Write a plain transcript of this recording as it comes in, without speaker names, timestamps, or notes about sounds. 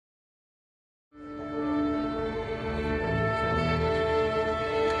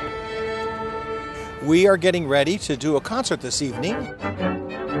We are getting ready to do a concert this evening.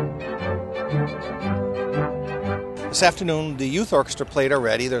 This afternoon, the youth orchestra played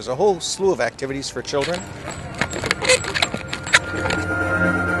already. There's a whole slew of activities for children.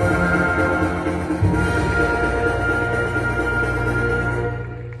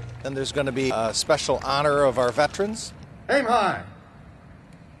 And there's going to be a special honor of our veterans. Aim high.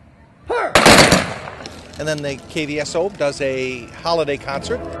 Fire. And then the KVSO does a holiday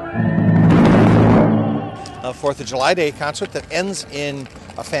concert, a 4th of July Day concert that ends in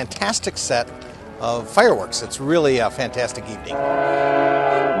a fantastic set of fireworks. It's really a fantastic evening.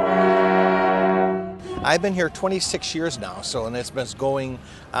 I've been here 26 years now, and it's been going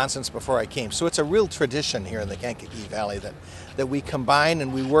on since before I came. So it's a real tradition here in the Kankakee Valley that we combine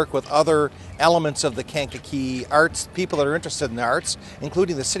and we work with other elements of the Kankakee arts, people that are interested in the arts,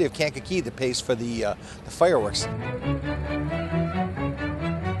 including the city of Kankakee that pays for the fireworks.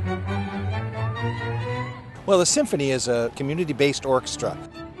 Well, the symphony is a community-based orchestra.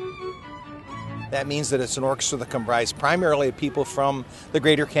 That means that it's an orchestra that comprises primarily of people from the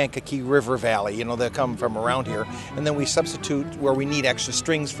greater Kankakee River Valley. You know, they come from around here. And then we substitute where we need extra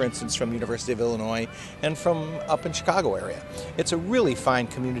strings, for instance, from University of Illinois and from up in Chicago area. It's a really fine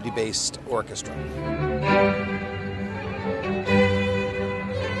community-based orchestra.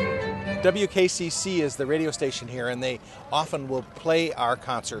 WKCC is the radio station here, and they often will play our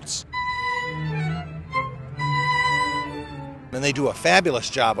concerts. And they do a fabulous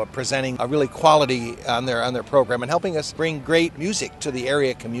job of presenting a really quality on their program and helping us bring great music to the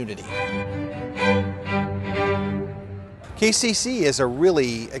area community. KCC is a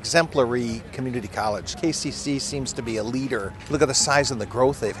really exemplary community college. KCC seems to be a leader. Look at the size and the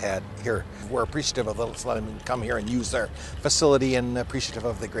growth they've had here. We're appreciative of letting them come here and use their facility and appreciative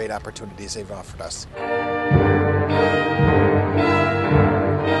of the great opportunities they've offered us.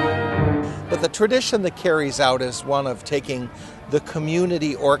 But the tradition that carries out is one of taking the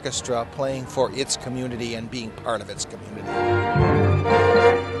community orchestra, playing for its community and being part of its community.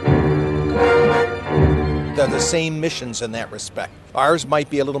 They're the same missions in that respect. Ours might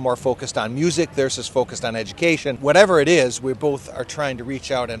be a little more focused on music, theirs is focused on education. Whatever it is, we both are trying to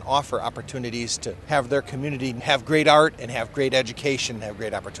reach out and offer opportunities to have their community have great art and have great education and have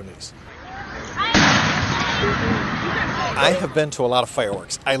great opportunities. I have been to a lot of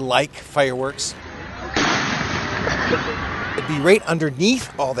fireworks. I like fireworks. It'd be right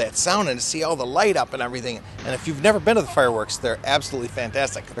underneath all that sound and to see all the light up and everything. And if you've never been to the fireworks, they're absolutely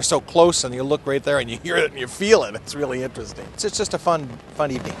fantastic. They're so close and you look right there and you hear it and you feel it. It's really interesting. It's just a fun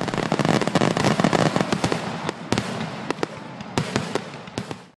evening.